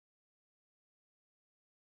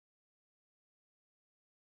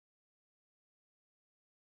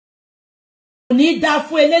Ni da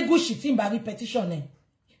fún Elegushi tí ń bá repetition ẹ̀.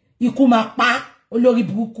 Ikú máa pa olórí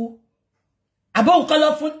burúkú. Àbọ̀ òun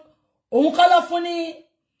kọ́ lọ fún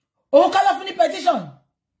ní petition.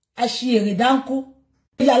 Àṣìírè dáńkú.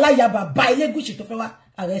 Ilé aláya bàbá Elegushi tó fẹ́ wá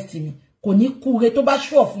arrest mi. Kò ní kúre tó bá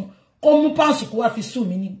ṣọ́ fún kó mú pounds kó wá fi sue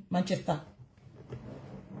mi ní Manchester.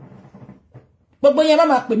 Gbogbo yẹn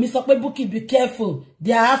máa pè mí sọ pé Bukky, be careful.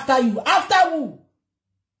 They are after you. After who?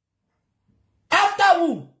 After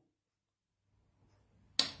who?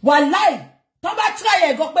 Wallahi, tó bá try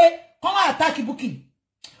ẹ go pé kó wá attack Bukky.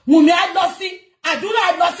 Wumi á lọ sí, àdúrà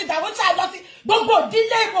á lọ sí, Dàwọ́sà á lọ sí, gbogbo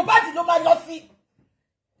dílé Mohbad ló máa lọ sí.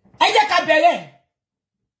 Ẹ jẹ́ ká bẹ̀rẹ̀.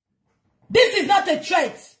 This is not a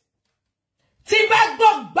threat. Tí bá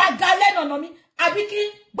gbọ́ gbàgà lẹ́nu mi, àbí kí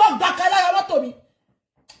gbọ́ gbàgà lára mọ́tò mi.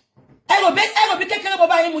 Ero bí kékeré mo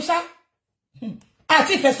bá yín mú ṣá.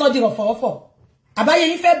 Àti ìfẹ́ sọ́ di rọ̀fọ̀rọ̀fọ̀. Àbáyé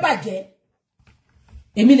yín fẹ́ bàjẹ́.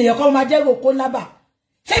 Èmi lè yọkọ́ máa jẹ́ roko lábà.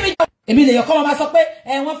 Èmi lè yọkọ́ máa sọ pé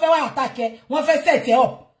wọ́n fẹ́ wá attack ẹ, wọ́n fẹ́ set ẹ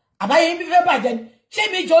up. Àbáyé yín fẹ́ bàjẹ́ ni. Ṣé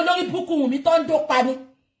mi jọ olórí burúkú Wùmí tó ń dó pa ni?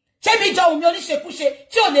 Ṣé mi jọ Wùmí oníṣekúṣe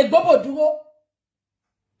tí ò lè gbóbò dúró?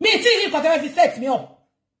 Mi tí rí nǹkan tẹ́ fi set me up.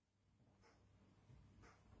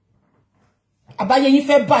 Àbáyé yín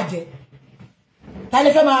fẹ́ bàjẹ́. Ta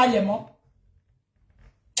lè fẹ́ máa lẹ̀ mọ́?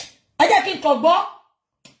 Ẹ jẹ́ kí n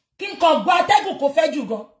kàn gbọ́ atẹ́gùn kò fẹ́ jù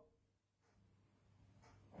gan.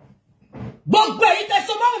 Gbogbo èyí tẹ́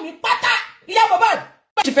so mọ́ mi pátá Ìyá Mohbad.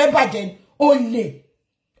 Ṣé fẹ́ bàjẹ́ ni? Olè.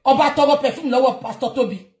 Ọba tọrọ perfume lọ́wọ́ Pastor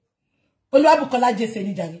Tobi. Olúwabùkọ́lá Jesse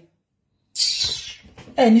ní jàre.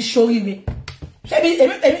 Ẹni ṣoríire. Ṣé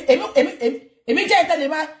èmi jẹ́ ìtẹ́lẹ̀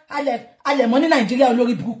máa alẹ̀ mọ́ ní Nàìjíríà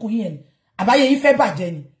olórí burúkú yẹn ni. Àbáyé yín fẹ́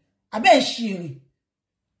bàjẹ́ ni. Àbẹ́ ń ṣe èrè.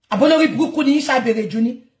 Àbólórí burúkú ni yín ṣàbẹ̀rẹ̀ jù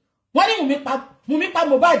ni. Wọ́n ní Wùmí pa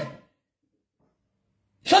Mohbad.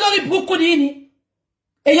 Ṣé olórí burúkú ni yín ni?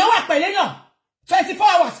 Èèyàn wà pẹ̀lẹ́ náà 24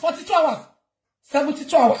 hours, 42 hours,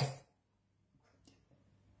 72 hours.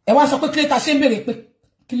 Ẹ wá sọ pé kí ló ta ṣe ń bèrè pé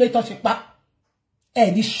kí ló tọ́ ṣe pa.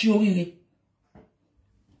 Ẹ ní ṣe oríire.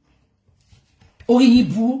 Orí yìí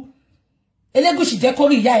burú. Elegushi jẹ́ kó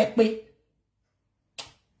rí ìyá ẹ pé.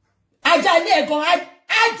 Ajá ilé ẹ̀gàn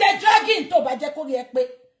á jẹ dragging tó bá jẹ́ kó rí ẹ pé.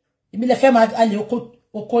 Èmi lè fẹ́ máa alẹ́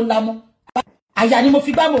oko ńlá mọ́. Àyà ni mo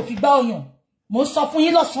fi gbá ọyàn. Mo sọ fún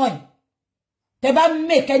yín lọ́sàn-án yìí. Tẹ́ bá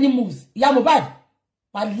make any moves, Ìyá Mohbad,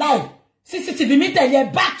 wallahi, CCTV mi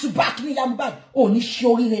tẹ̀lé back to back ní Ìyá Mohbad. Ò ní ṣe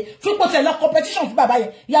oríire. Fún pé tẹ̀lé competition fún bàbá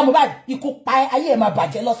yẹn. Ìyá Mohbad, ikú pa ayé ẹ̀ máa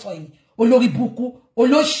bàjẹ́ lọ́sàn-án yìí. Olórí burúkú,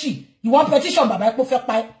 olóṣì, ìwọ̀n petition bàbá ẹ̀ pé ó fẹ́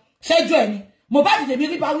pa ẹ́. Ṣẹ́jú ẹ̀ ni. Mohbad lè mi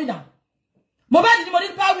rí báwí náà. Mohbad ni mo rí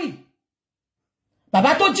báwí.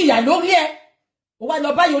 Bàbá tó jìyà lórí ẹ̀. Ó wá lọ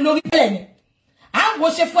báyìí olórí bẹ́ẹ̀ ni. À ń wo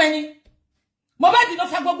ṣe fún ẹni. Mohbad ló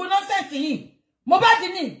fa gbogbo nonsense yìí. Mohbad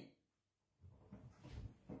ni.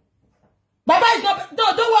 Baba is not, no,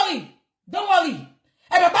 don't worry. Don't worry.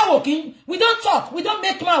 Hey, Baba walking. We don't talk. We don't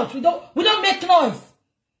make mouth. We don't make noise.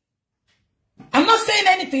 I'm not saying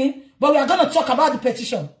anything, but we are going to talk about the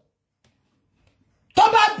petition.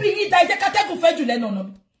 Toba bi da ije kategun feju lenu ona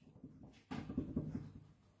mi.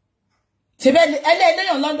 Sebe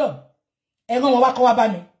ele London. E ran won wa ko wa ba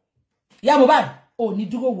mi. Ìyá Mohbad, o ní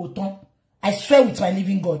dúró wò tán. I swear with my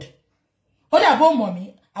living God. Ó dà bó mọ̀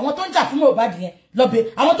mí. Àwọn tó ń jà fún Mohbad yẹn lọ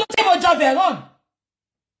bẹ̀. Àwọn tó tẹ́ mo jà Veron.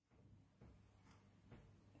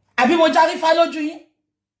 Àbí mo jà Rífà lójú yín.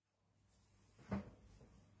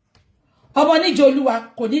 Ọmọ níjọ Olúwa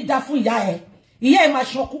kò ní dá fún ìyá ẹ̀. Ìyá ẹ̀ máa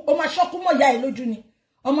ṣọkú, ó máa ṣọkú mọ́ ìyá ẹ̀ lójú ni.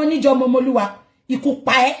 Ọmọ níjọ ọmọ Olúwa ikú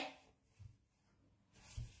pa ẹ́.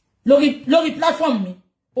 Lórí platform mi,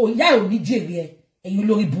 o ìyá ẹ̀ ò ní jèrè ẹ̀. Ẹ̀yin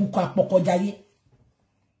lórí burúkú àpọ̀kọjáyé.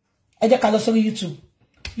 Ẹ jẹ́ ká lọ sórí YouTube.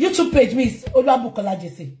 YouTube page mi is Olúwabùkọ́lá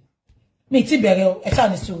Jesse. Mi ti bẹ̀rẹ̀ o, ẹ ṣáà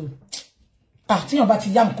ní sùúrù. Tí yàn bá ti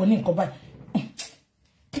yá nǹkan ní nǹkan báyìí.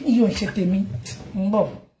 Kí ni yóò ṣe tèmi? Ń bọ̀.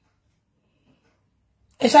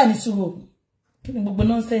 Ẹ ṣáà ní sùúrù. Kí ni gbogbo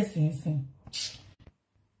nonsense yìí sìn?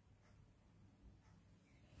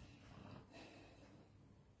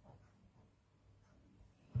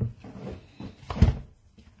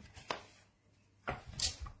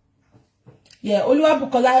 Yeah,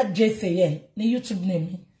 Olúwabùkọ́lá Jesse, yeah, the YouTube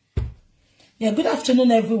name. Yeah, good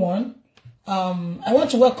afternoon, everyone. I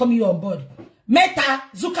want to welcome you on board. Meta,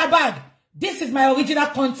 Zuckerberg, this is my original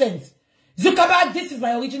content. Zuckerberg, this is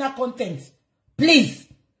my original content. Please,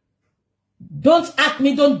 don't hack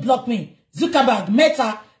me, don't block me. Zuckerberg,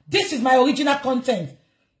 Meta, this is my original content.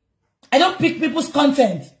 I don't pick people's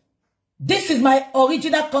content. This is my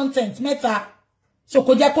original content, Meta. So,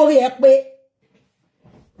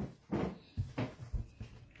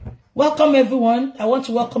 welcome everyone. I want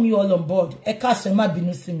to welcome you all on board. Eka sema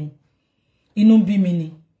binu si mi. Inú bí mi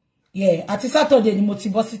ni. Yeah, àti Saturday ni mo ti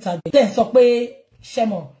bọ́ síta gbé. Ten sọ pé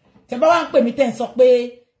shemo. Tẹ́ bá wá ń pè mí ten sọ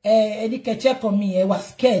pé any can check on me, I was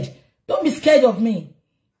scared. Don't be scared of me.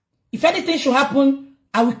 If anything should happen,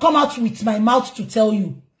 I will come out with my mouth to tell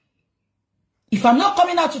you. If I'm not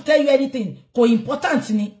coming out to tell you anything, ko important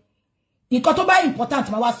ni. Nǹkan tó bá important,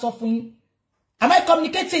 ma wá sọ fún yín. Am I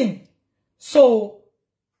communicating? So,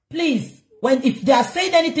 please, if they are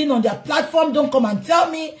saying anything on their platform, don't come and tell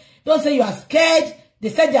me. Don't say you are scared. They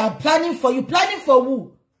said they are planning for you. Planning for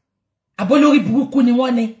who? Abolori buruku ni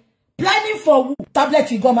wọ́n ni. Planning for who?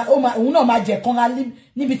 Tablet igo ma òun náà máa jẹ kanra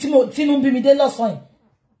níbi tí mo tinu bí mi dé lọ́sàn.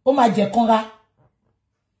 Ó máa jẹ kanra.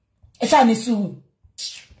 Ẹ ṣá ní sùúrù.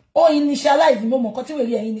 Ó initialize mo mọ̀ kan tí we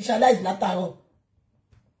rí initialize látàárọ̀.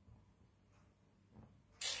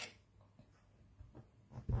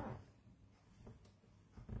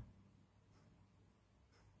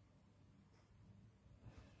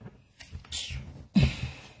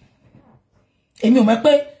 Èmi ò mọ̀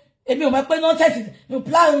pé nonsense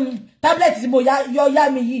plan tablet tí mo yá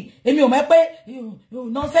mi yìí. Èmi ò mọ̀ pé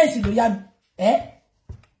nonsense ló yá mi.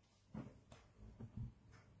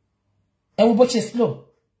 Ẹ wo bó ṣe slow.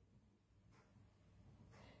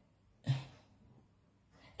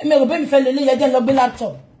 Èmi ò bẹ̀ mi fẹ́ lele yẹ lọ gbé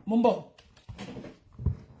laptop. Mo ń bọ̀.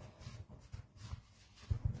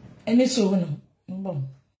 Ẹni sùúrù nà. Mo ń bọ̀.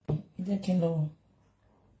 Jẹ́ kí n lọ.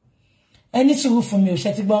 Ẹni sùúrù fún mi ò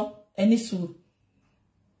ṣe ti gbọ́. Ẹni sùúrù.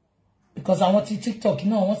 Because I want to TikTok,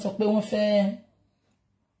 no, I want to play one fair.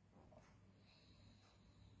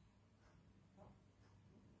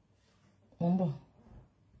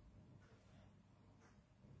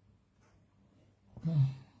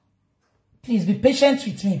 Please be patient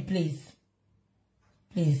with me, please.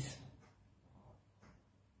 Please.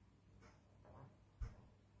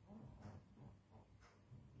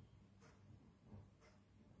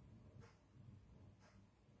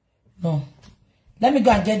 No. Let me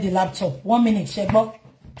go and get the laptop. 1 minute, Shegbo.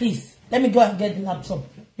 Please. Let me go and get the laptop.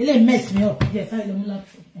 It mess me up. Yes, I have the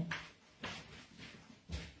laptop.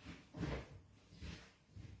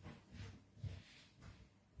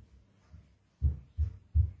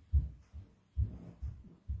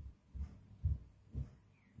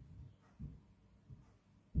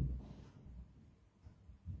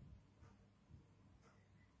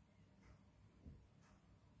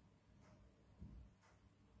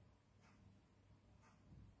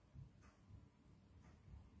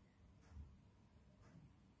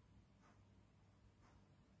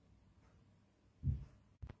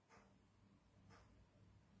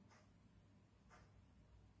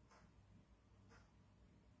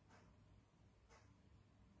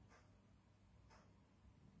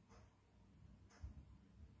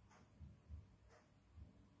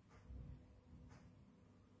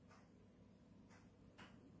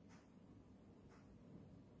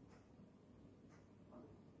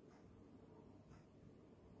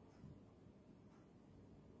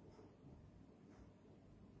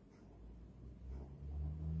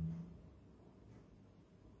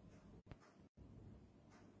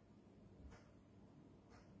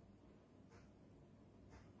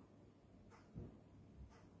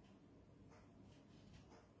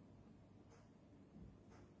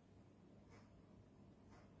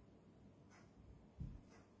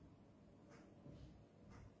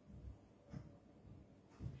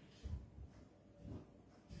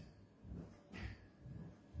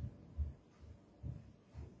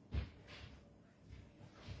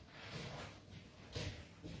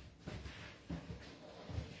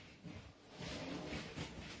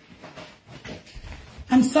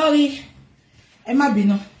 I'm sorry. Emma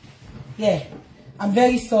Bino. Yeah, I'm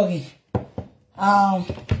very sorry. That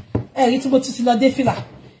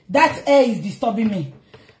air is disturbing me.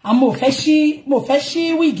 I'm more fishy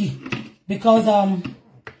wiggy because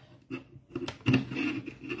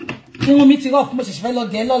you want me to go off much so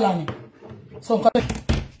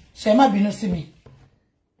Emma Bino see me.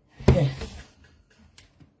 Yeah.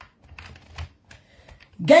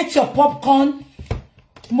 Get your popcorn.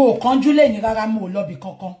 Mo conjule ni rara mo lobby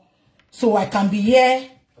kankan. So I can be here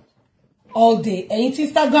all day. And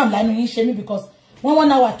Instagram la no yin se mi because 1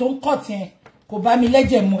 hour to cut yen kò bá mi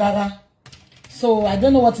lẹ́jẹ̀ mu rara. So I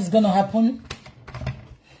don't know what is going to happen.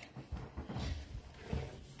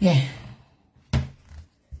 Yeah.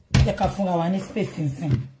 Jẹ́ ká fúnra wa ní space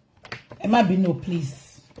nsin. Ẹ má bínú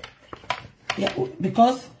please. Yeah,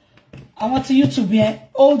 because I want to YouTube here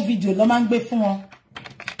old video ló máa ń gbé fún wọn.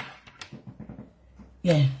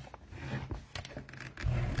 Yeah.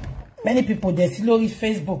 Many people they see lórí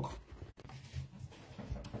Facebook.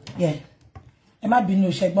 Yeah. Ẹ má bínú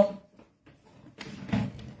ṣẹ́gbọ́n.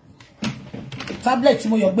 Tablet tí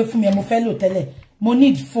mo yọ gbé fún mi mo fẹ́ lò tẹ́lẹ̀. Mo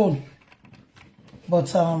need phone. But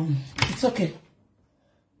it's okay.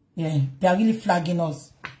 Yeah, they are really flagging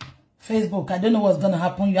us. Facebook, I don't know what's gonna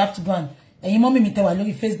happen. You have to go and you mommy me tell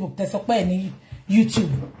me Facebook, there's a any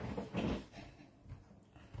YouTube.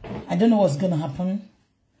 I don't know what's gonna happen.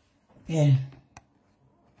 Yeah.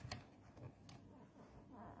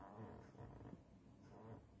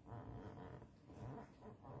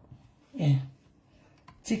 Yeah.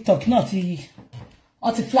 TikTok, not the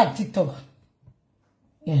flag TikTok.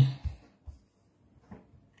 Yeah.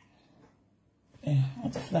 Yeah,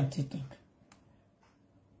 not the flag TikTok.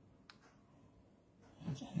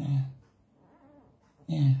 Yeah.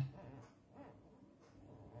 Yeah.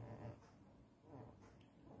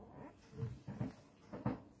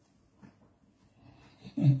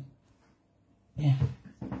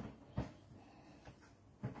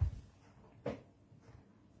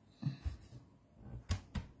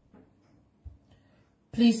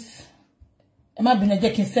 Please, am I being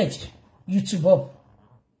a search YouTube up?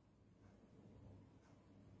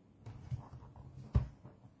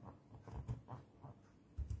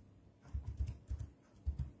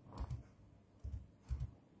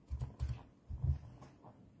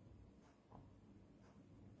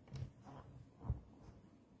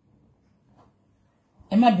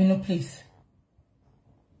 Am I being no place?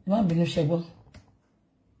 Am I being no shable?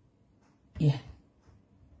 Yeah.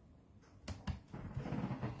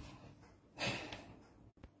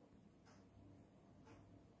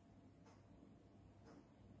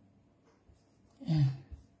 Yeah.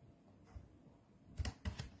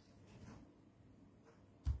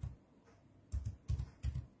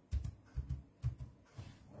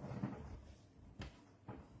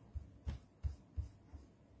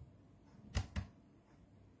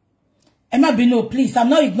 Emma Bino, please, I'm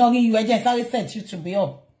not ignoring you. I just always sent you to be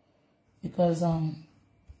up. Because, I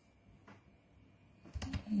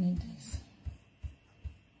need this.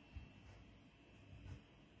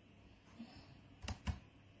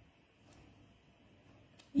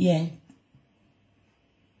 Yeah.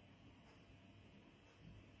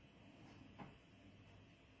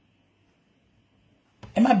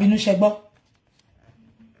 Emma Bino Shebo.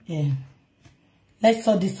 Yeah. Let's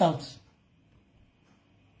sort this out.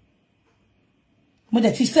 Mo de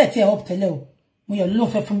ti set e up tele o. Mo yo lo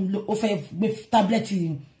fe fún o fe gbé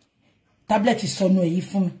tablet sọnù èyí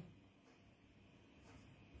fún mi.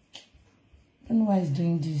 I don't know why he's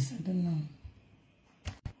doing this. I don't know.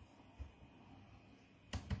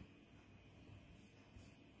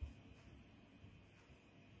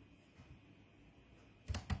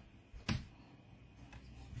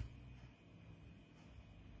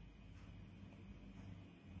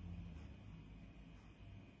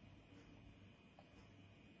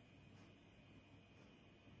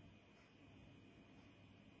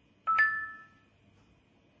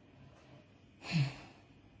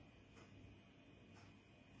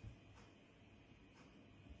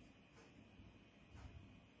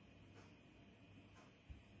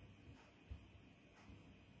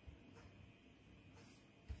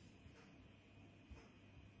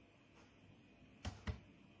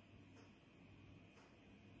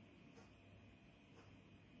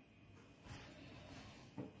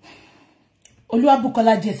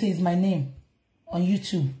 Oluwabukola Jesse is my name on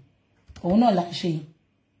YouTube. Oh no, like she.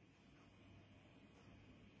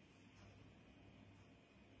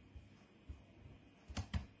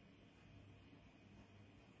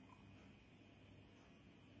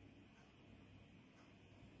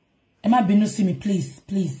 Emma Binu, see me, please,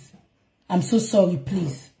 please. I'm so sorry,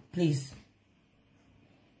 please, please.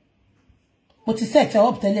 But he said, I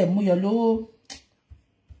hope tell him your low.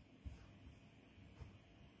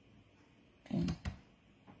 Okay.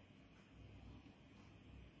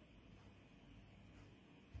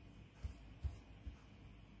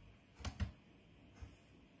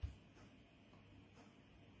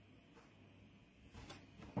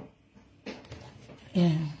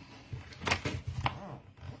 Yeah.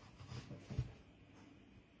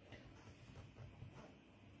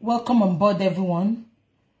 Welcome on board, everyone.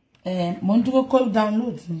 Monduro call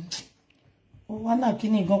download. Oh, wala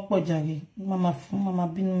kini gan po jare. Mama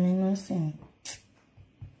binu mi no sin.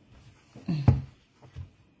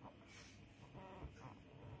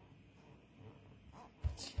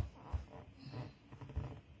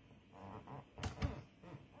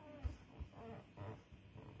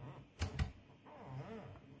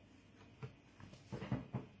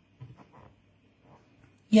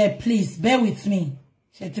 Yeah, please bear with me.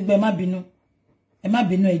 Emma Binu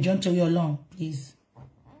a John to your long, please.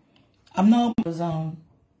 I'm not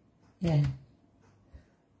yeah.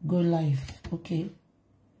 Go live, okay.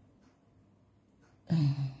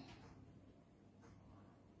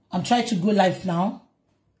 I'm trying to go live now.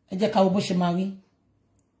 Eje ka wo bo se mari.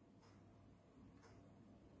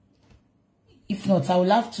 If not, I will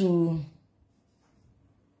have to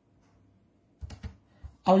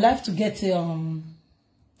get a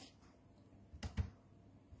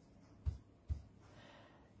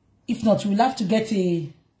if not, we'll have to get a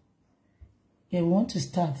yeah, we want to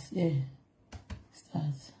start. Yeah. Start.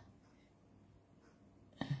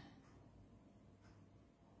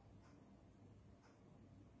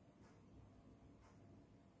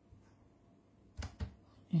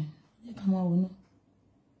 Yeah, come on.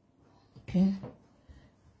 Okay.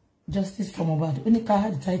 Justice for Mohbad. Only ká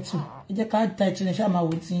had title. Ẹ jẹ́ ká had title ní ṣá máa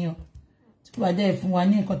wò tin yan. Tí wá dé fún wa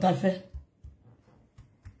ní nǹkan tá fẹ́.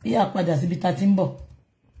 Bí a padà síbi tá tin bọ̀.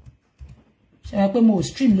 Ṣé wá pé mo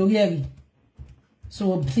stream lórí ẹ̀rí.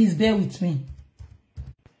 So please bear with me.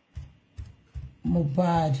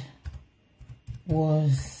 Mohbad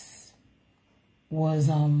was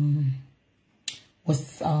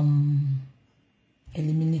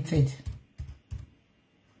eliminated.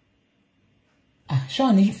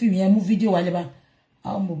 Sean, if you move video whatever,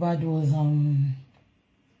 how Mohbad was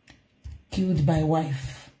killed by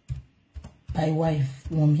wife.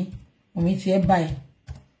 Wumi ti e by.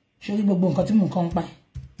 Sori gbogbo nǹkan tí mo kan pa.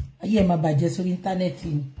 Ayé ma bàjẹ́ sórí internet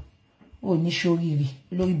ni. Ó ní sori rí.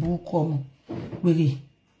 Olórí burúkú ọmọ. Wèrè.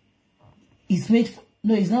 It's made for,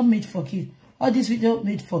 no, it's not made for kids. All this video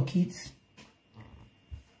made for kids.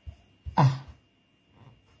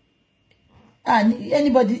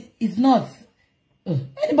 Anybody is not.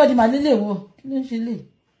 Anybody malele wo. Kí ló ń ṣe lè?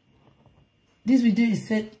 This video is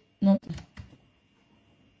said no.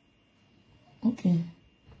 Okay.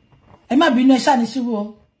 Ẹ má bínú, ẹ ṣá ní sùúrù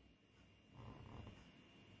o.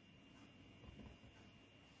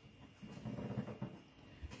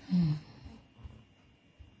 Hmm.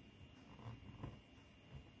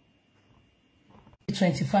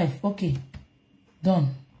 25. Okay. Done.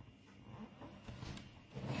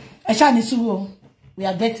 Ẹ ṣá ní sùúrù o. We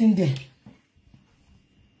are getting there.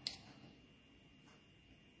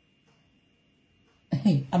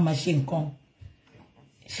 A máa ṣe nǹkan.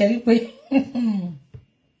 Ṣé rí pé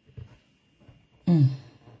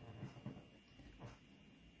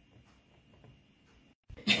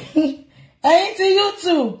ẹ̀yin tí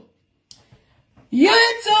YouTube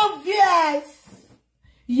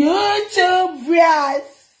viewers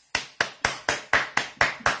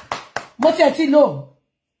mo ti ẹ̀ ti lò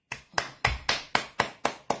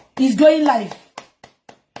is going live.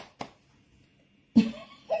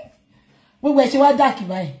 Gbogbo ẹ̀ ṣe wá dákì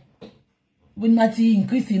báyìí. Bó ní máa ti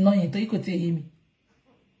increase iná yẹn torí kò tí ì yé mi.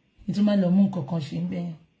 Ìtú máa lọ mú nǹkan kan ṣe ń bẹ́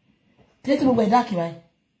yẹn. Tí gbogbo ẹ̀ dákì báyìí.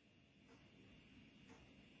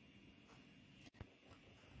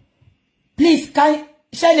 Please, can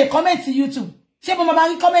share the comment to YouTube. Ṣé mo máa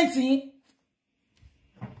rí comment yín?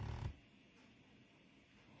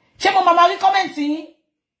 Ṣé mo máa rí comment yín?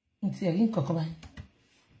 Ntí ẹ rí nǹkan kan báyìí.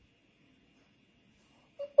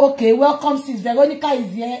 Okay, welcome sis. Veronica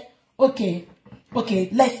is here. Okay,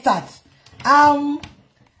 let's start.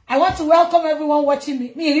 I want to welcome everyone watching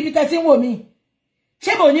me. Mi rí bí tẹ́ tí ń wò mí.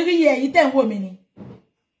 Ṣé mo ní rí ẹ̀yin tẹ́ ń wò mí ni?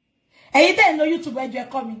 Ẹ̀yin tẹ́ ń lo YouTube ẹ jọ̀ọ́ ẹ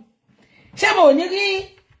kọ́ mi. Ṣé mo ní rí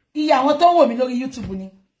iye àwọn tó ń wò mí lórí YouTube ni?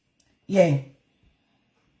 Yeah.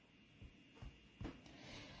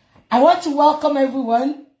 I want to welcome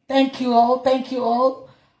everyone. Thank you all.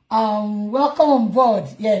 Welcome on board.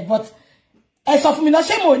 Yeah, but as of me,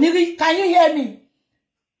 can you hear me?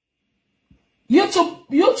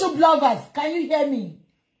 YouTube lovers, can you hear me?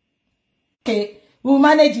 Okay, we'll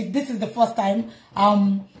manage it. This is the first time.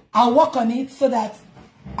 I'll work on it so that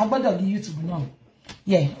I've got the YouTube now.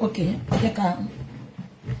 Yeah, okay.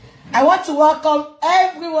 I want to welcome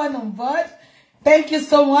everyone on board. Thank you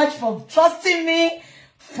so much for trusting me,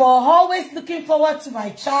 for always looking forward to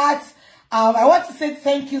my chats. I want to say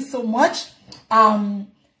thank you so much.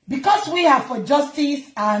 Because we are for justice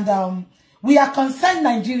and we are concerned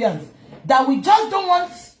Nigerians, that we just don't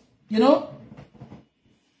want, you know,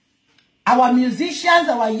 our musicians,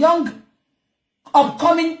 our young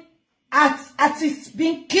upcoming artists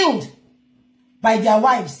being killed by their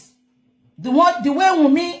wives. The way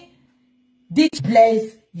Wumi did bless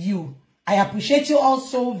you. I appreciate you all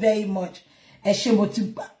so very much.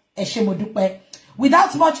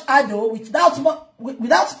 Without much ado,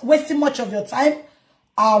 without wasting much of your time,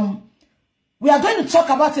 we are going to talk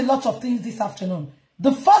about a lot of things this afternoon.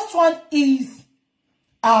 The first one is,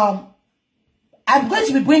 I'm going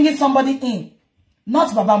to be bringing somebody in,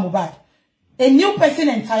 not Baba Mohbad, a new person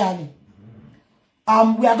entirely.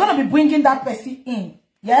 We are going to be bringing that person in,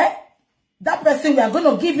 yeah? That person, we are going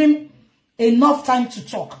to give him enough time to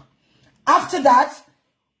talk. After that,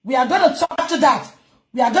 we are going to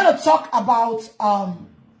talk about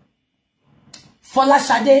Fola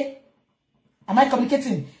Shade. Am I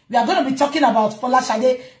communicating? We are going to be talking about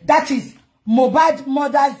Folashade. That is Mohbad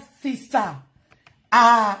mother's sister.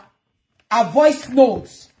 A voice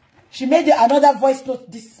notes. She made another voice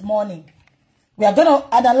note this morning. We are going to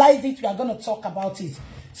analyze it. We are going to talk about it.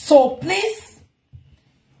 So please,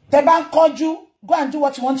 Teban Koju, go and do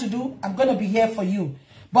what you want to do. I'm going to be here for you.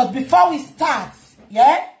 But before we start,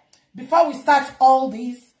 before we start all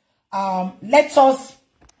this, let us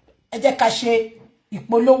Ejekashe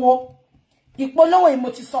Ipolowo. Ipolowo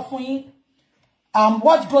imoti sọ fún yín.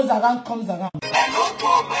 What goes around comes around.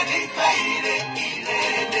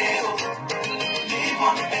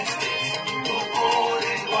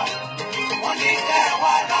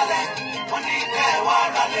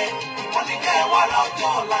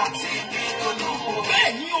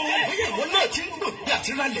 Bẹ́ẹ̀ni o, bóyá ìwọ náà ti ń gbòògbé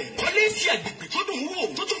àti ralẹ̀ kọ́lé sí àgbègbè tó dùn wò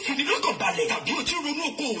tó tún fi ní lọ́kàn balẹ̀ tàbí o ti ronú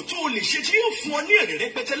okòwò tó o lè ṣe tí yóò fún ọ ní èrè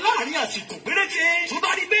rẹpẹtẹ láàrin àsìkò péréte. Tó bá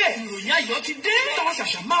rí bẹ́ẹ̀, ìròyìn ayọ̀ ti dé. Táwa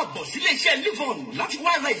ṣàṣà máa bọ̀ sílé iṣẹ́ Livon láti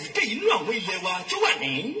wá ra èyíkéyìí nínú àwọn ilẹ̀ wa tó wà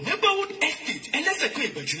ní Neighborhood Estate ẹlẹ́sẹ̀kọ́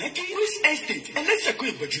Ìbẹ̀jùlẹ́kí, Chris Estate ẹlẹ́sẹ̀kọ́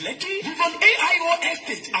Ìbẹ̀jùlẹ́kí, Livon AIO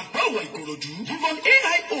Estate Àgbáwọ̀ Ìkòròdú, Livon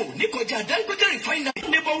AIO níkọjá Dangote Refinery,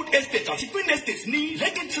 Neighborhood Estate àti Queen Estate ní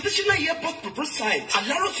Lekki Traditional Airport Proposed Site,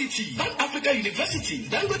 Alaro City, Pan Africa University,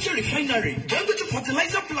 Dangote Refinery, Dangote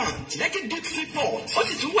Fertilizer Plant, Lekki Deep Sea Port. Ó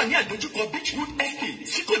sì tún wà ní àdójúkọ Beachwood Estate,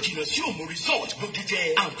 tí kò jìnnà sí Òmù Resort,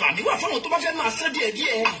 Bódìjẹ. Àǹfààní wà fáwọn tó bá fẹ́ máa san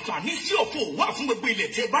díẹ̀díẹ̀. Àǹfààní sí ọ̀fọ̀ wà fún gbogbo ilẹ̀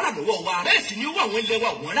tí ẹ bá rà lọ́wọ́ wa. Bẹ́ẹ̀ sì ni owó àwọn ilẹ̀ wa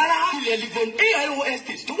wọ́n rárá. Ilẹ̀ Livon AIO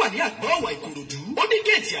Estate tó wà ní Àgbáwọ̀ Ìkòròdú. Ó ní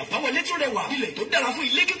géètì àbáwọlé tó rẹwà. Ilẹ̀ tó dára fún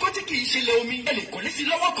ilé kíkọ́ tí kì í ṣe ilẹ̀ omi. Ẹ lè kọ́lé sí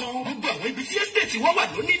lọ́wọ́ kan. Gbogbo àwọn ibi tí estate wọ́n wà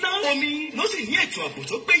lónìí ná. Omi ló sì ní ètò ààbò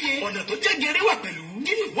tó péye. Ọ̀nà tó jẹ́ gẹrẹ wà pẹ̀lú.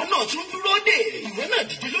 Kí ni ìwọ náà tún dúró dè? Ìwọ náà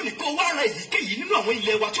dìde lónìí kó wá ra èyíkéyìí nínú àwọn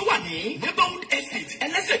ilẹ̀ wa tó wà ní Neighborhood Estate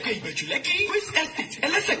ẹlẹ́sẹ̀kọ́ Ìbẹ̀jùlẹ́kí, Chris Estate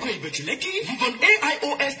ẹlẹ́sẹ̀kọ́ Ìbẹ̀jùlẹ́kí, Livon AIO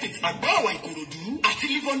Estate Àgbáwọ̀ Ìkòròdú àti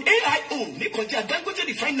Livon AIO níkọjá Dangote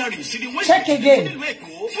Refinery síbi wọ́n ṣe nílùú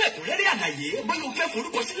Èkó. Fún ẹ̀kúnrẹ́rẹ́ àlàyé bóyá o fẹ́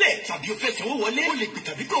forúkọsílẹ̀ tàbí o fẹ́ sanwó wọlé o lè pè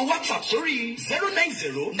tàbí kó WhatsApp sórí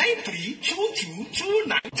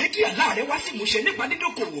 090932229. Jẹ́ kí àlá rẹ wá sí ìmúṣẹ nípa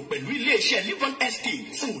dídókòwò pẹ̀lú ilé-iṣẹ́ Livon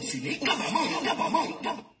Estate. Sì ní kábàámọ̀.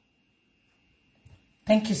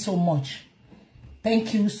 Thank you so much.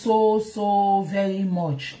 Thank you so very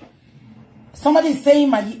much. Somebody is saying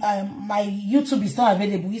my YouTube is not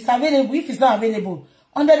available. It's available. If it's not available,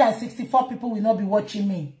 164 people will not be watching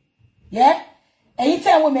me. Yeah?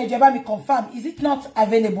 Anytime we may me confirm, is it not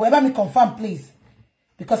available? Ever me confirm, please.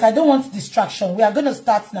 Because I don't want distraction. We are going to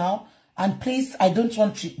start now. And please, I don't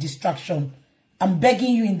want distraction. I'm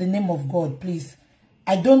begging you in the name of God, please.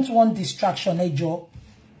 I don't want distraction, hey Joe.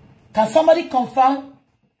 Can somebody confirm?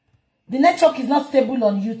 The network is not stable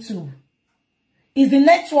on YouTube. Is the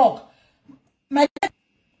network?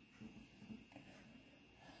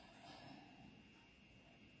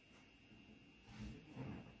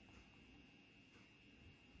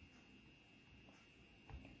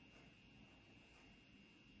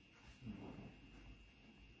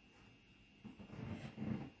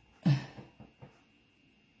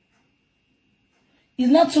 It's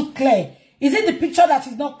not too clear. Is it the picture that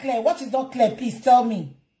is not clear? What is not clear? Please tell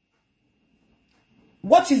me.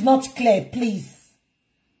 What is not clear, please?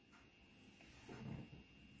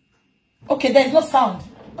 Okay, there is no sound.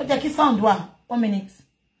 Okay, sound. 1 minute.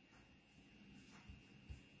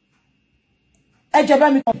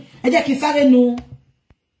 Ẹ kí sáré nu.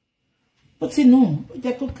 Ó ti nu. Ó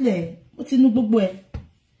jẹ́ kó clear. Ó ti nu gbogbo ẹ̀.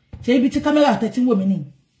 Ṣé ibi tí camera tẹ́ ti wò mí ni?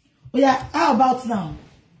 Oh yeah, how about now?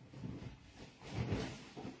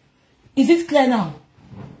 Is it clear now?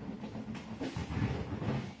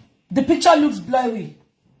 The picture looks blurry.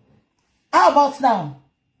 How about now?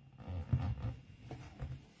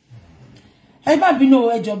 Everybody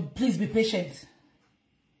know, job. Please be patient.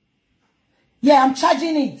 Yeah, I'm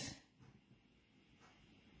charging it.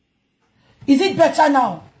 Is it better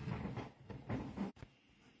now?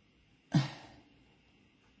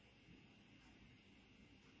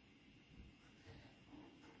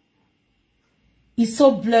 It's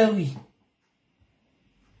so blurry.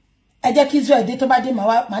 Because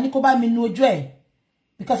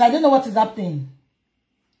I don't know what is happening.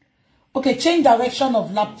 Okay, change direction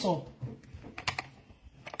of laptop.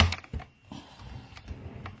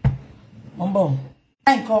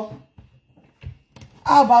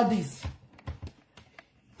 How about this?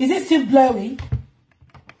 Is it still blurry?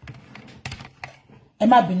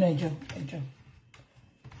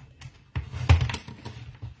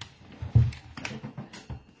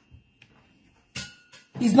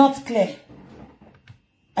 It's not clear.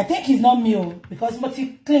 I think it's not me, because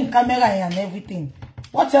multi clean camera and everything.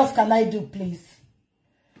 What else can I do, please?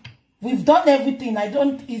 We've done everything.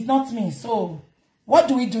 It's not me, so What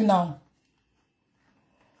do we do now?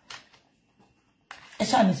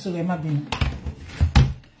 It's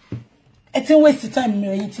a waste of time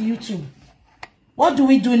into YouTube. What do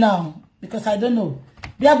we do now? Because I don't know.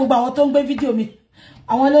 Bí a gbogbo àwọn tó ń gbé video mi.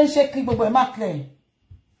 Àwọn ló ń ṣe kí gbogbo ẹ̀ má clear.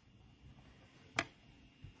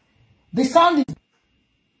 The sound is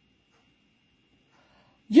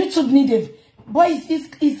YouTube needed. Boy,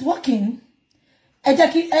 it's working.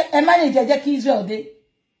 Manage Israel day.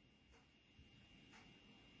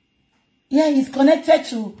 Yeah, it's connected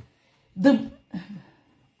to the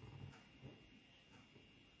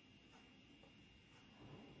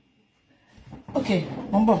okay,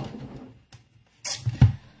 number.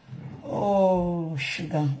 Oh,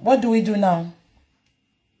 sugar. What do we do now?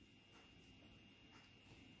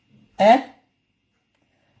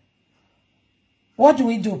 What do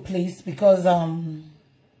we do, please? Because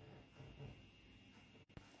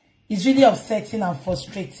it's really upsetting and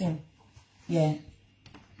frustrating. Yeah.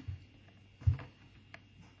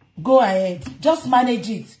 Go ahead. Just manage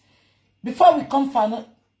it. Before we come for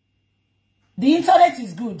the internet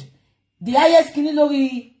is good. The highest kini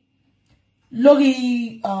lori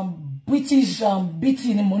British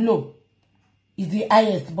BT in Mulo is the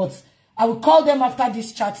highest, but I will call them after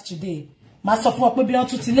this chat today. Ma sọ fún pé bí wọ́n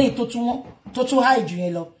tún ti lé tó tún high jù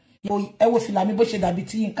yẹn lọ. Ẹ wo fìlà mi bó ṣe dàbí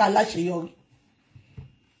tí Yínká Aláṣeyọrí.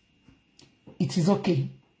 It is okay.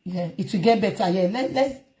 Yeah, it will get better. Yeah,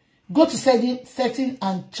 let's go to setting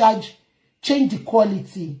and change the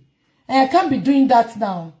quality. And I can't be doing that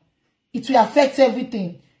now. It will affect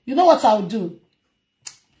everything. You know what I'll do?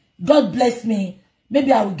 God bless me.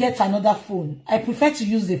 Maybe I will get another phone. I prefer to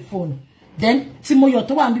use a phone. Then, Timoyo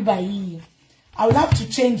to wan bi bayi. I will have to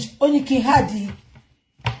change. Only kin hadi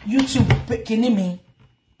YouTube kinimi.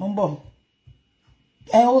 Mumbo.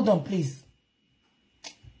 Hold on, please.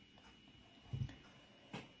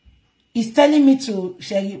 It's telling me to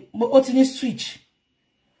share otini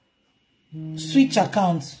switch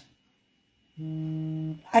account.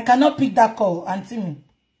 I cannot pick that call, Auntie.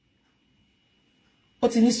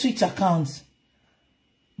 Otini switch account.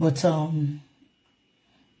 But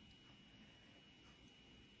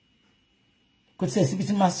could say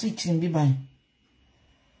it's my switching be by.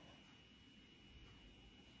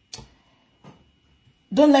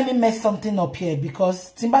 Don't let me mess something up here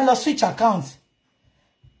because Timbalo switch account.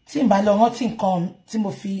 Timbalo nothing come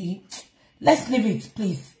Timothy. Let's leave it,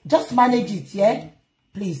 please. Just manage it, yeah?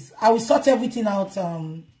 Please. I will sort everything out.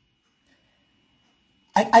 I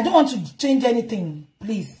don't want to change anything,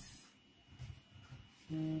 please.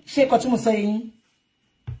 I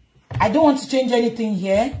don't want to change anything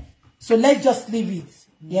here. So let's just leave it.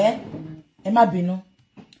 Yeah? Emma Bino.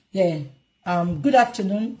 Yeah. Good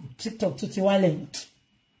afternoon. TikTok Tutiwale.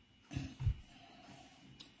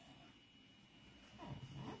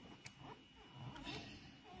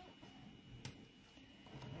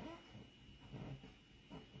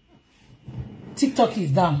 TikTok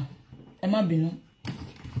is down. Emma Bino.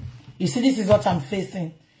 You see, this is what I'm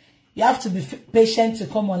facing. You have to be patient to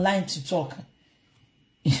come online to talk.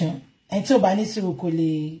 Until Banisiru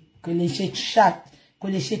kole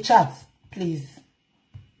chat, please.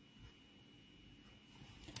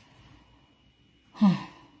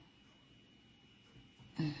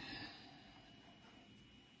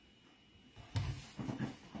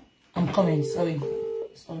 I'm coming, sorry.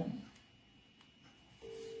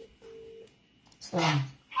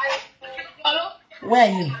 Where are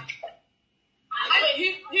you?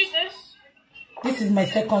 Who's this? This is my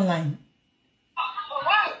second line.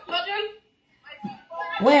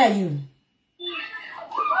 Where are you?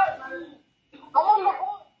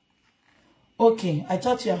 Okay, I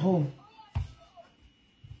thought you're home.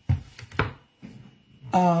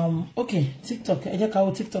 Okay, TikTok. I just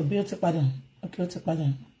call TikTok. Be take pardon. Okay, take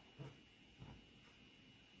pardon.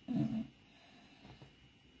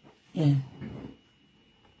 Yeah.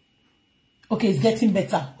 Okay, it's getting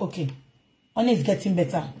better. Okay. Only it's getting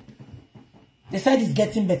better. They said it's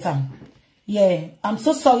getting better. Yeah. I'm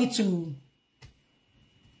so sorry to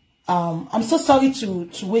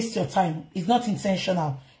waste your time. It's not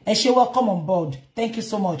intentional. And she welcome on board. Thank you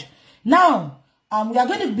so much. Now, we are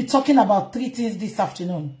going to be talking about 3 things this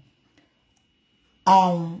afternoon.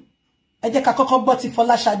 Ede kakoko gbọ́ ti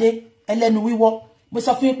Fọláṣadé ẹlẹ́nu wíwọ́. Mo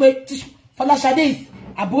sọ fún yín pé Fọláṣadé is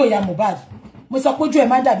àbúrò Ìyá Mohbad. Mo sọ pé ojú ẹ̀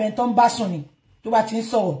má dàbí ẹni tó ń bá sùn ni tó bá ti ń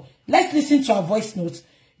sọ̀rọ̀. Let's listen to our voice notes.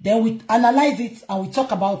 Then we analyze it and we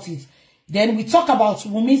talk about it. Then we talk about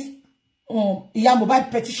Wumi's Iya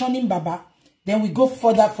Mohbad petitioning Baba. Then we go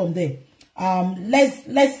further from there.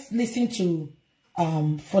 Let's listen to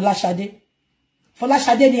Fọláṣadé.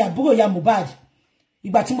 Fọláṣadé ni àbúrò Ìyá Mohbad.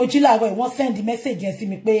 Ìgbà tí mo jí láàárọ̀ wọ́n send the message yẹn sí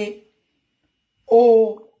mi pé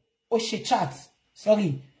she chat.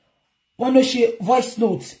 Sorry. One no she voice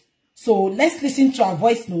note. So let's listen to her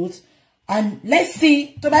voice note and let's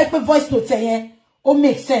see to like voice note saying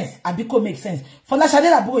make sense and because make sense. Folashade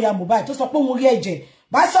l'àbúrò Iya Mohbad tó sọ pé òun rí ẹ̀jẹ̀.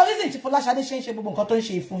 But so reason tí Folashade ṣe ń ṣe gbogbo nǹkan tó ń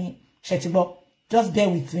ṣe fún yín. Ṣé ti gbọ́. Just bear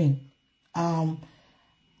with me. I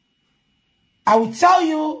will tell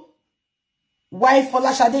you why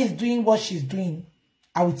Folashade is doing what she's doing.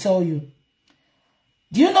 I will tell you.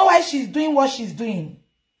 Do you know why she's doing what she's doing?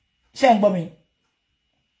 Ṣé ń gbọ́ mi?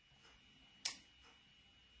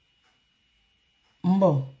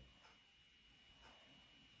 Mbo.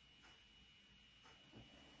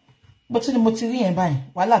 But ni mo ti rí yẹn báyìí,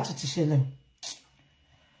 wàhálà tún ti ṣẹlẹ̀.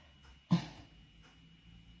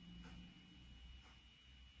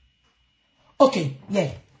 Okay,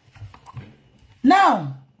 yeah.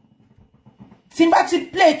 Now,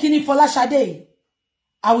 Timbati play kini Folashade.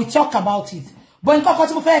 I will talk about it. But nǹkan kan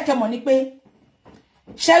tí mo fẹ́ kẹ́ mọ̀ ni pé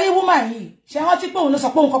Sherry woman yìí, ṣé rántí pé òun ló sọ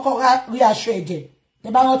pé òun kọ́kọ́ rí aṣọ ẹ̀jẹ̀.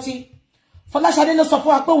 Tẹ́ bá rántí. Folashade ló sọ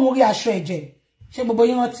fún wa pé òun rí aṣọ ẹ̀jẹ̀. Ṣé gbogbo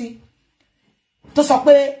yín rántí? Tó sọ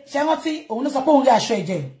pé ṣé rántí òun ló sọ pé òun rí aṣọ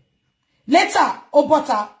ẹ̀jẹ̀. Later, ó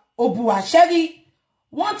bọ́ta, ó búwa. Sherry,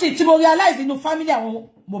 one thing tí mo realize nínú family àwọn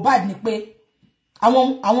Mohbad ni pé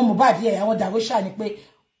àwọn Mohbad yẹ, àwọn Darosha ni pé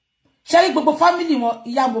Sherry gbogbo family wọn,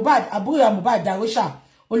 Iya Mohbad, àbúrò Iya Mohbad, Darosha,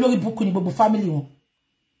 olórí burúkú ni gbogbo family wọn.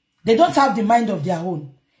 They don't have the mind of their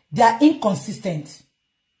own. They are inconsistent.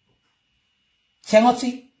 Ṣé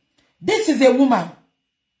rántí? This is a woman.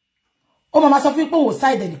 Oh, mama, so people will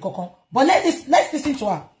side the kokon. But let's listen to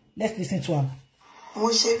her. Let's listen to her. Mo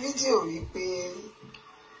ṣe fídíò wípé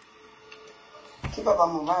kí bàbá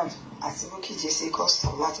Mohbad àti Bukky Jesse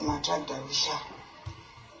custom láti máa drag Darosha.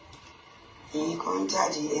 Èyí kan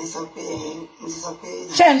jáde ẹ sọ pé mo ti sọ pé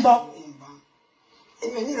ṣé ń gbọ́.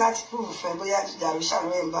 Èmi ní láti prove fẹ́ bóyá Darosha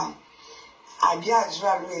ló ń bá àbí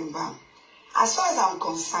àdúrà ló ń bá. As far as I'm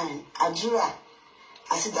concerned, àdúrà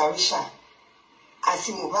àti Darosha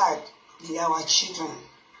àti Mohbad, they are our children.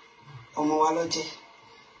 Ọmọ wa ló jẹ́.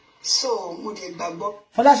 So, mo de gbàgbọ́.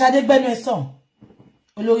 Folashade gbẹ́nu ẹ̀ sàn.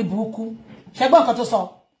 Olórí burúkú. Ṣé gbọ́ nǹkan tó sọ?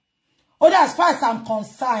 Ó dé as far as I'm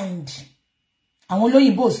concerned. Àwọn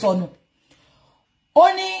olóyìnbó sọnù.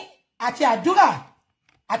 Ó ní àti àdúrà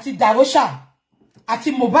àti Darosha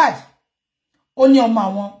àti Mohbad. Ó ní ọmọ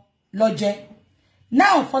àwọn ló jẹ́.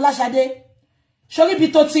 Now Folashade, sórí bí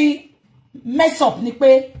tó ti mess up ni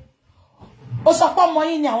pé ó sọ pé ọmọ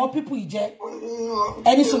yín ni àwọn people yìí jẹ́.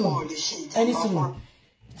 Ẹni sùn.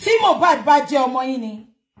 Tí Mohbad bá jẹ́ ọmọ yín ni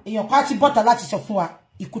èèyàn kan ti bọ́ta láti sọ fún wa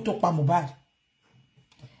ikú tó pa Mohbad.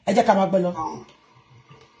 Ẹ jẹ́ ká máa gbé lọ.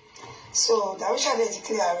 So Darosha dey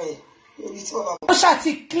clear rẹ̀ níbi tí bàbá. Darosha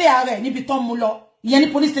ti clear rẹ̀ níbi tó ń mú lọ. Ìyẹn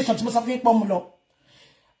ní police station tí mo sọ fún yín pọ́ mú lọ.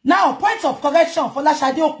 Now point of correction,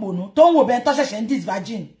 Folashade òpònú tó ń wò bẹ́ẹ̀ tó ṣẹ̀ṣẹ̀ ń dis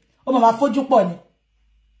virgin. Ó máa fojú pọ̀ ni.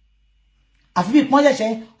 Àfi bí pọ́n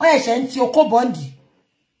ṣẹ̀ṣẹ̀ ń ti okó bọ́ǹdì.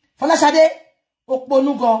 Folashade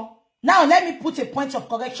òpònú gan. Now let me put a point of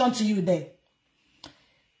correction to you there.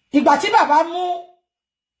 Ìgbà tí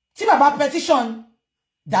bàbá petition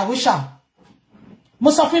Darosha. Mo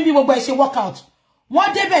sọ fún bí gbogbo ẹ ṣe workout.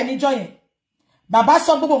 Wọ́n débẹ̀ níjọ́ yẹn. Bàbá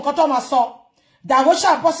sọ gbogbo nǹkan tó máa sọ.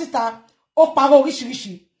 Darosha bọ́ síta, ó parọ́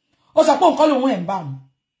oríṣiríṣi. Ó sọ pé nǹkan lòun ẹ̀ ń bá mu.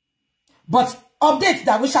 But update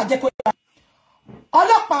Darosha jẹ́ kó yá.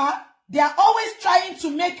 Ọlọ́pàá, they are always trying to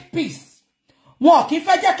make peace. Wọn kì í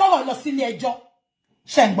fẹ́ jẹ́ kọ́rọ̀ lọ sílé ẹjọ́.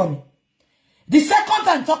 Ṣé ń gbọ́ mi? The second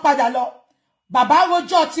time tó padà lọ, bàbá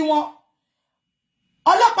rojọ́ tí wọn.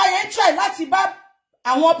 Ọlọ́pàá yẹn try láti bá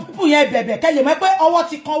àwọn people yẹn bẹ̀bẹ̀ kẹ́ lè mọ̀ pé ọwọ́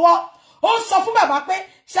ti kanwọ́. Ó sọ fún bàbá pé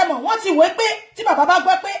ṣé mọ̀ wọ́n ti wé pé tí bàbá bá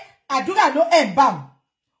gbọ́ pé àdúrà ló ẹ̀ ń bá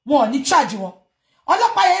wọn ní charge wọn.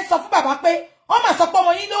 Ọlọ́pàá yẹn sọ fún bàbá pé wọ́n máa sọ pé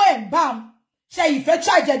ọmọ yín ló ẹ̀ ń bá ṣe ìfẹ́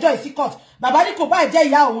charge ẹjọ́ ìsí court. Bàbá ní kò bá jẹ́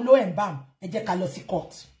ìyá òun ló ẹ̀ ń bá ẹ jẹ́ ká lọ sí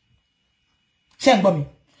court. Ṣé ń gbọ́ mi?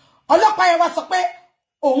 Ọlọ́pàá yẹn wá sọ pé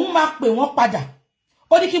òun máa pè wọ́n padà.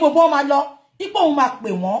 Ó ní kí gbogbo wọn máa lọ, ipò òun máa pè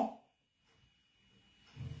wọ́n.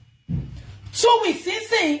 2 weeks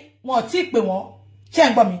sínsìn wọn ti pè wọ́n. Ṣé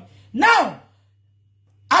ń gbọ́ mi? Now,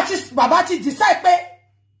 bàbá ti decide pé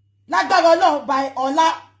lágbára Ọlọ́run by ọ̀la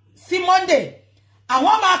sí Monday,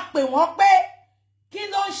 àwọn máa pè wọ́n pé kí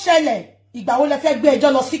ló ń ṣẹlẹ̀, ìgbà wo lẹ fẹ́ gbé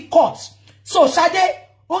ẹjọ́ lọ sí court. So Ṣadé,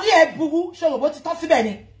 orí ẹ burú, ṣòro bó ti tán síbẹ̀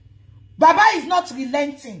ni. Baba is not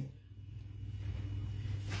relenting.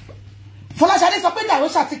 Folashade sọ pé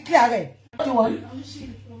Darosha ti clear rẹ̀.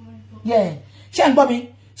 Yeah. Ṣé ń gbọ́ mi?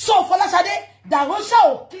 So Folashade, Darosha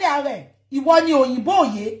ò clear rẹ̀. Ìwọ ni òyìnbó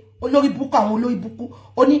òye, olórí buku àwọn olórí buku.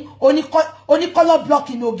 Oni color block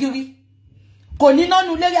ní ògiri. Kò ní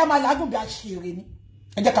nánú lérí a máa lágùn bí a ṣeré ni.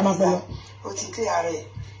 Ẹ jẹ́ ká máa gbọ́ lọ. Ó ti clear rẹ̀.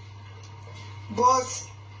 but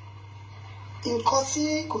nǹkan tí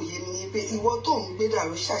kò yé mi ni pé ìwọ tó ń gbé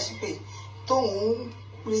Darosha ṣépè tó ń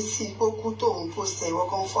rí sí ìpókú tó ń post ìwọ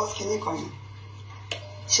kan first kinní kan yìí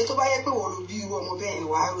ṣé tó bá yẹ pé wọ́n ló bí irú ọmọ bẹ́ẹ̀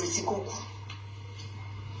wàá retí kó kú.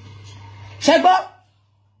 ṣẹgbọ́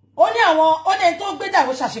ó ní àwọn ó ní ẹni tó gbé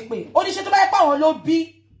Darosha ṣépè ó ní ṣé tó bá yẹ pé àwọn ló bí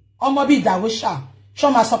ọmọ bíi Darosha ṣọ́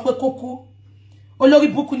máa sọ pé kó kú olórí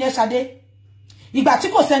burúkú ní Ṣadé ìgbà tí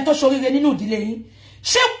kò sẹ́ni tó ṣoríire nínú ìdílé yín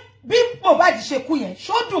ṣé bí Mohbad ṣe kú yẹn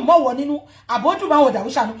ṣó dùn mọ́ wọ nínú àbó dùn mọ́ wọ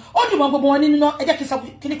Darosha nù ó dùn mọ́ gbogbo wọn nínú náà ẹ jẹ́ kí n sọ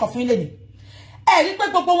kíní kan fún ilé ni ẹ rí pé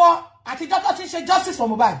gbogbo wọn àti dọ́tọ̀ tí ń ṣe justice for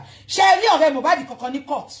Mohbad ṣe rí ọ̀rẹ́ Mohbad kankan ní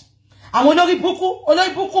court àwọn olórí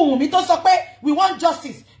burúkú Wùnmí tó sọ pé we want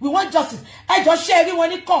justice ẹ jọ ṣe rí wọn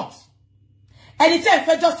ní court ẹni tí ẹ ń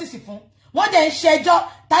fẹ́ justice fún wọ́n dẹ̀ ń ṣe ẹjọ́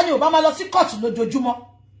ta ni ò bá máa lọ sí court lójoojúmọ́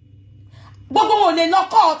gbogbo wọn ò lè lọ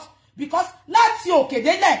court because láti òkè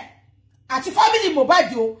délẹ̀ àti family Mohbad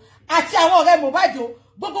o àti àwọn ọ̀rẹ́ Mohbad o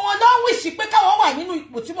gbogbo wọn ló ń wíṣì pé káwọn wà nínú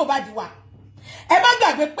ipò tí Mohbad wà ẹ má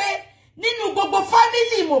gbàgbé pé nínú gbogbo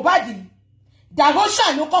family Mohbad Darosha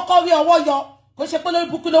ló kọ́kọ́ rí ọwọ́ yọ kò ṣe pé lórí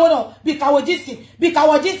búkú lówó náà bí káwọ́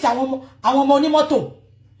jíìsì àwọn ọmọ onímọ́tò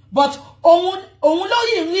but òun ló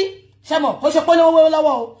yìí rí ṣẹ́mọ̀ kò ṣe pé lówó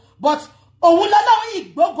lọ́wọ́ o but òun lọ́lọ́run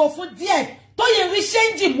ìgbógo fún díẹ̀ tó yìí rí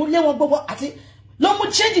ṣéǹjì mú lé wọn gbogbo àti ló mú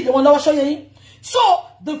ṣéǹjì lé wọn lọ́wọ́ ṣọ́yẹ yín so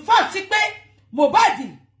the fact pé Mohbad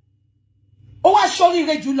ó wá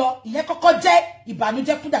ṣoríire jùlọ ìyẹn kọ́kọ́ jẹ́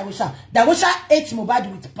ìbànújẹ́ fún Darosha hates Mohbad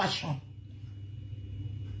with passion.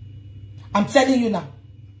 I'm telling you now.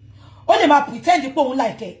 Ó lè máa pretend pé òun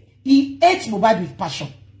like it. He hates Mohbad with passion.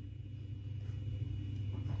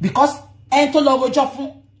 Because ẹni tó lọ rojọ́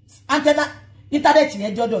fún antenna internet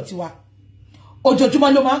yẹn jọ́dọ̀ tiwa.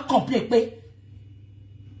 Ojoojúmọ́ ló máa ń complain pé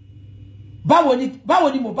báwo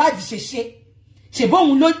ni Mohbad ṣe bó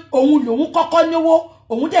òun lòun kọ́kọ́ lówó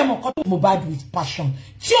òun dẹ̀ mọ̀ nǹkan tó Mohbad with passion.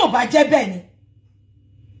 Tí ò bá jẹ́ bẹ́ẹ̀ ni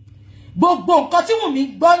gbogbo nǹkan tí Wùnmí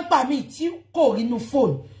gbọ́ nípa mi tí kò rí inú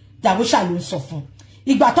fóònù Darosha ló ń sọ fún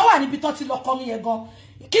ìgbà tó wà níbi tó ti lọ kọrin yẹn gan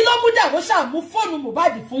kí ló mú Darosha mú fóònù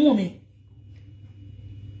Mohbad fún Wùnmí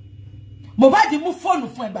Mohbad mú fóònù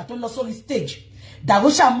fún ìgbà tó lọ sórí stage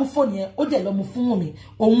Darosha mú fóònù yẹn ó dẹ̀ lọ mú fún Wùnmí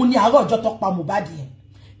òun ni àárọ̀ ọjọ́ tó pa Mohbad yẹn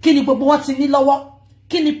kí ni gbogbo wọn ti ní lọ́wọ́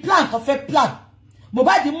kí ni plan tó fẹ́ plan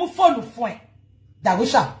Mohbad mú fóònù fún ẹ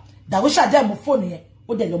Darosha dẹ̀ mú fóònù yẹn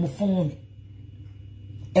ó dẹ̀ lọ mú fún Wùnmí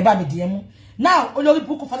ẹ bá mi dìyẹn mú now olórí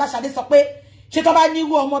burúkú Fọláṣadé sọ pé ṣé tó bá ní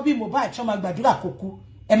irú ọmọ bí Mohbad ṣó máa gbàdúrà kó kú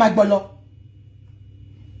ẹ máa gbọ́ lọ.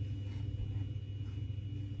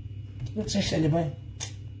 Ó ti ń ṣẹlẹ̀ báyìí.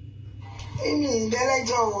 Èmi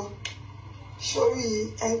ìbẹ́lẹ́jọ́ o sórí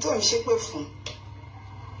ẹni tó ń ṣépè fún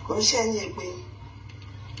kò ń ṣe ẹni èpè.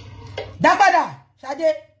 Dápadà Ṣadé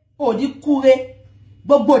ò ní kúre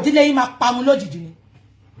gbogbo ìdílé yín máa parun lójijì ni.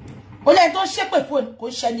 Ó lẹ́yìn tó ń ṣépè fún kò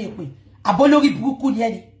ń ṣe ẹni èpè àbó lórí burúkú ni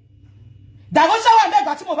ẹni. Darosha wà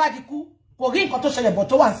mẹ́gbàá tí Mohbad kú kò rí nǹkan tó ṣẹlẹ̀ bọ̀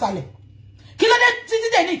tó wà ń sálẹ̀ kí ló dé títí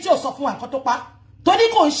dé ní tí ò sọ fún wa nǹkan tó pa tó ní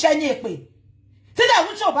kò ń ṣẹ́ ní èpè tí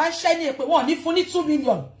Darosha ò bá ń ṣẹ́ ní èpè wọn ò ní fún ní 2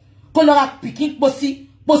 million kó lọ ra pikin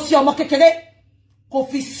pósí ọmọ kékeré kò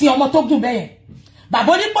fi sin ọmọ tó gùn bẹ́yẹn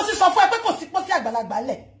bàbá ní pósí sọ fún ẹ pé kò sí pósí àgbàlagbà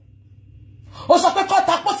lẹ̀ ó sọ pé kó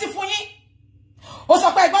ta pósí fún yín ó sọ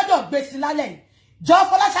pé ẹ gbọ́dọ̀ gbé sí lálẹ́ jọ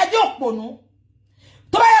Fọláṣadé òpònú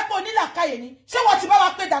tó bá yẹ pé onílàkàyè ni ṣé wọ́n ti bá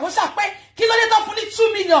wa pé Darosha pé kí ló dé tó fún ní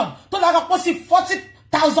 2 million tó lọ ra pósí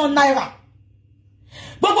 40,000 naira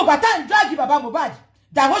gbogbo bàtà ń dragi bàbá Mohbad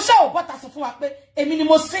Darosha ò bọ́ta sọ fún wa pé èmi ni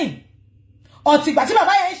mo sìn ọ̀tí ìgbà tí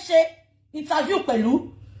bàbá yẹn ṣe interview pẹ̀lú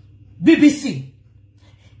BBC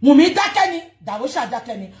Wùnmí dákẹ́ ni Darosha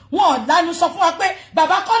dákẹ́ ni wọn ò lánú sọ fún wa pé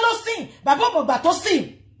bàbá kọ́ ló sìn bàbá ògbà tó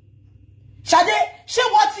sìn Ṣadé ṣé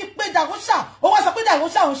wọ́n ti pé Darosha ó wá sọ pé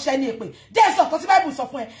Darosha ń ṣe ní èpè jẹ́ sọ kan tí Bible sọ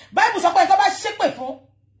fún ẹ Bible sọ pé ẹ tó bá ṣépè fún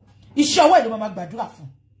iṣẹ́ ọwọ́ ẹ̀ ló máa gbàdúrà fún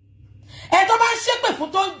ẹ tó bá ń ṣépè fún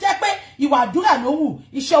tó ń jẹ́ pé ìwà àdúrà ló wù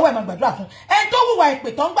iṣẹ́ ọwọ́ ẹ̀ máa gbàdúrà fún ẹ tó wùwà èpè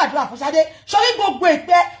tó ń gbàdúrà fún Ṣadé sọrí gbogbo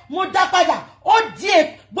èpè mo dá padà ó di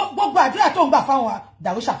gbogbo àdúrà tó ń gbà fáwọn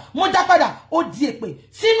Darosha mo dá padà ó di èpè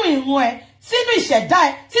sínú ìrun ẹ sínú ìṣẹ̀dá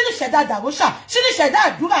ẹ sínú ìṣẹ̀dá Darosha sínú ìṣẹ̀dá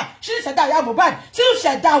àdúrà sínú ìṣẹ̀dá ìyá Mohbad sínú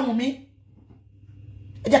ìṣẹ̀dá Wùnmí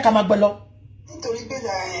ẹ jẹ́ ká máa gbọ́ lọ. Nítorí pé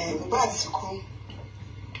Mohbad ti kú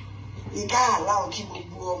ìka àláwọ̀ kí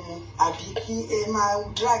gbogbo ọmọ àbí kí ẹ máa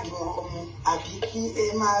drag wọn ọmọ àbí kí ẹ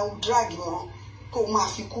máa drag wọn kó máa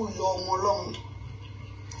fi kú lọ ọmọ lọ́hùn.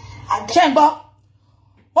 ṣé ń gbọ́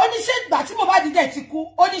ó ní ṣé ìgbà tí Mohbad dẹ̀ ti kú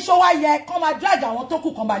ó ní ṣó wá yẹ kán máa drag àwọn tó kù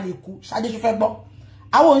kan bá lè kú Ṣadé ṣe fẹ́ gbọ́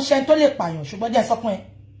àwọn òǹṣẹ́ tó lè pààyàn ṣùgbọ́n jẹ́ sọ fún ẹ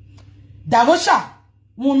Darosha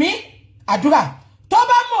Wùnmí àdúrà tó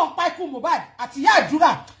bá mọ̀ pa ikú Mohbad àti ìyá àdúrà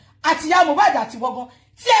àti ìyá Mohbad àti wọ́gán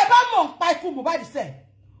tí ẹ bá mọ̀ pa ikú Mohbad ṣe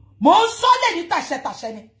mo ń sọ lè ní tàṣẹ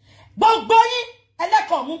ni gbogbo yín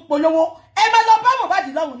ẹlẹ́kọ̀ọ́ mú polówó ẹ má lọ bá Mohbad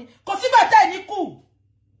lọ́hùn ni kò sígbà tẹ́ ẹ ní kú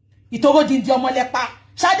ìtòrò dìndín ọmọ lẹ́pa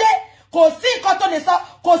Ṣadé kò sí nǹkan tó lè sọ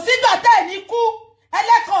kò sígbà tẹ́ ẹ ní kú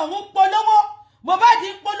ẹlẹ́kọ̀ọ́ mú polówó Mohbad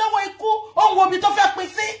ń polówó ikú ohun omi tó fẹ́ pín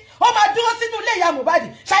sí ó máa dúró sínú ilé ìyá Mohbad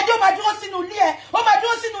Ṣadé ó máa dúró sínú ilé ẹ ó máa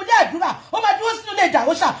dúró sínú ilé àdúrà ó máa dúró sínú ilé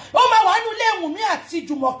ìdàróṣà ó máa wà nínú ilé Wùmí àti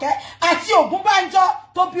Jùmọ̀kẹ́ àti Ògúnbánjọ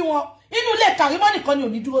tó bí wọn inú ilé Kàrímọ́ nìkan ni ò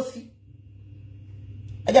ní dúró sí.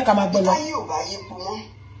 Ẹ jẹ́ ká máa gbọ́ lọ. Táyé ò bá yé po mọ́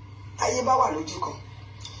táyé bá wà lójú kan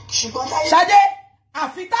ṣùgbọ́n táyé. Ṣadé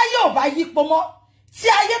àfi táyé ò bá yí po mọ́ tí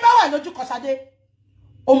ayé bá wà lójú kan Ṣadé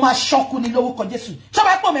ó máa ṣọ́kù ní lórúkọ Jésù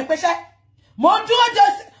ṣọ́ba pọ̀ mí pẹ́ṣẹ́ mo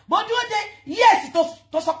dúró de yẹ́ẹ̀sì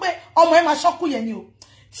tó sọ pé ọmọ ẹ máa ṣọ́kù yẹn ni o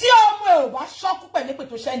tí ọmọ ẹ ò bá ṣọ́kù pẹ̀lú pé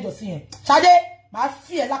tó ṣe ń jọ sí yẹn Ṣadé máa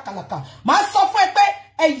fi ẹ lákàlàkà máa sọ fún ẹ pé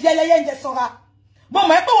ẹyẹlẹyẹ ń jẹ sọra mo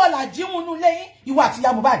mọ̀ ẹ́ pé wọ́n là jí wọn nú lẹ́yìn ìwà àti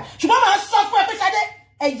ìyá Mohbad ṣùgbọ́n máa sọ fún ẹ pé Ṣadé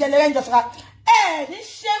ẹyẹlẹyẹ ń jẹ sọra ẹ ní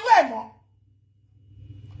ṣerú ẹ mọ́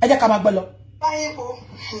ẹ jẹ́ ká máa gbọ́ lọ. báyé po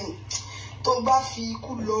tó bá fi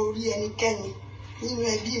ikú lọ orí ẹnikẹ́ni nínú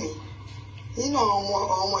ẹbí mi nínú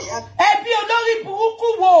ọmọ ìyá. ẹbí olórí burúkú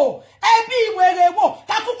wo ẹbí ìwèrè wo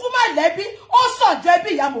kakúkú má lẹ́bí ó sàn ju ẹbí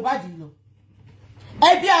ìyá Mohbad lọ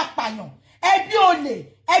ẹbí apàyàn ẹbí olè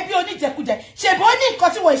ẹbí oníjẹkújẹ ṣèbó ní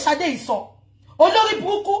nǹkan tí wọ́n Ṣadé ìsọ olórí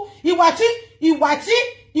burúkú ìwà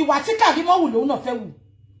tí Kàrímọ́ wù lòun náà fẹ́ wù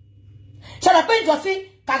ṣẹlẹ̀ pé ìjọsí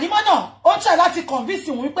Kàrímọ́ náà ó ń ṣe láti convince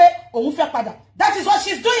òun wípé òun fẹ́ padà that is what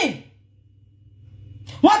she is doing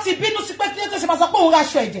wọ́n ti bínú sí pé kí ló tó ṣe máa sọ pé òun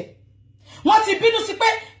raṣọ ẹ̀jẹ̀ wọ́n ti bínú sí pé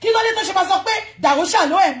kí ló dé tó ṣe máa sọ pé Dàrúṣà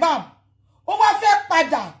ló ẹ̀ ń bá ó wá fẹ́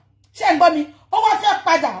padà ṣé ń gbọ́ mi ó wá fẹ́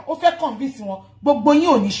padà ó fẹ́ convince wọn gbogbo yín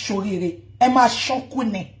ò ní ṣoríire ẹ máa ṣọ́kù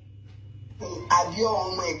ni. àbí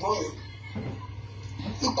ọmọ ẹ̀gbọ́n yẹn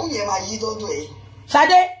ikú yẹn máa yí dọ́dọ̀ ẹ̀.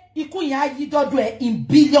 Ṣadé ikú yẹn á yí dọ́dọ̀ ẹ̀ in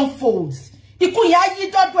billion folds ikú yẹn á yí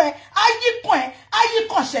dọ́dọ̀ ẹ̀ á yí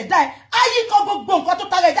kan ṣẹ̀dá ẹ̀ á yí kan gbogbo nǹkan tó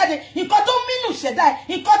tara ẹ̀ jáde nǹkan tó mínú ṣẹ̀dá ẹ̀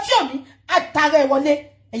nǹkan tí ò ní àtara ẹ̀ wọlé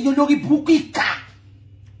ẹ̀yin olórí burúkú ìkà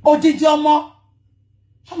odidi ọmọ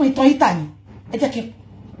ìtàn ìtà ni ẹ jẹ́ kí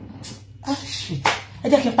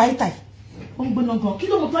n pa ìtà yìí ó ń gbóná gan kí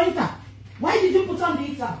ló mú tán ìtà why did you put on the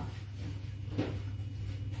ìtà.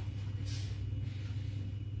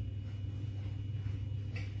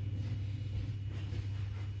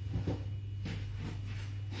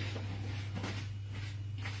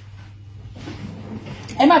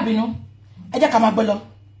 ẹ má bínú ẹ jẹ́ ká máa gbọ́ lọ.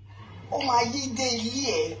 ó máa yí dé ilé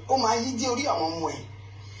ẹ̀ ó máa yí dé orí àwọn ọmọ ẹ̀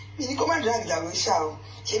mi ní kó má dúró àgbàgbà ṣá o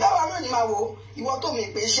ṣe báwa náà ni máa wo ìwọ tó mi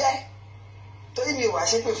pè iṣẹ́ torí mi ò wá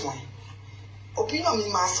ṣépè fún ẹ opinion mi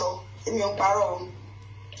máa sọ èmi ò parọ́ o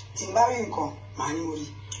tí n bá rí nǹkan màá ní orí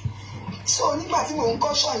so nígbà tí mò ń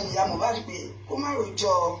kọ́ ṣọ́ọ̀yìn ìyá Mohbad pé kó má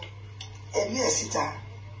rojọ́ ẹbí ẹ̀ síta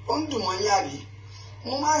ó ń dùn mọ́ ní àbí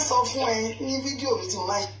mo máa ń sọ fún ẹ ní fídíò mi tí mo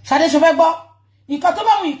máa ń. Ṣadé ṣe fẹ́ gbọ́ nǹkan tó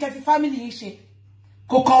bá wù ìkẹ́ fi fámìlì yìí ṣe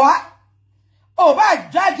kò kàn wá ò bá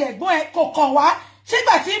jáde ẹ̀gbọ́n ẹ kò kàn wá ṣé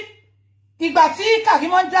ìgbà tí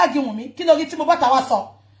Kàrímọ́ ń jáde Wùmí kí lórí tí mo bọ́ta wá sọ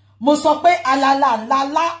mo sọ pé alala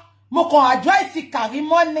ńláńlá mo kàn àdírẹ́sì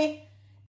Kàrímọ́ ni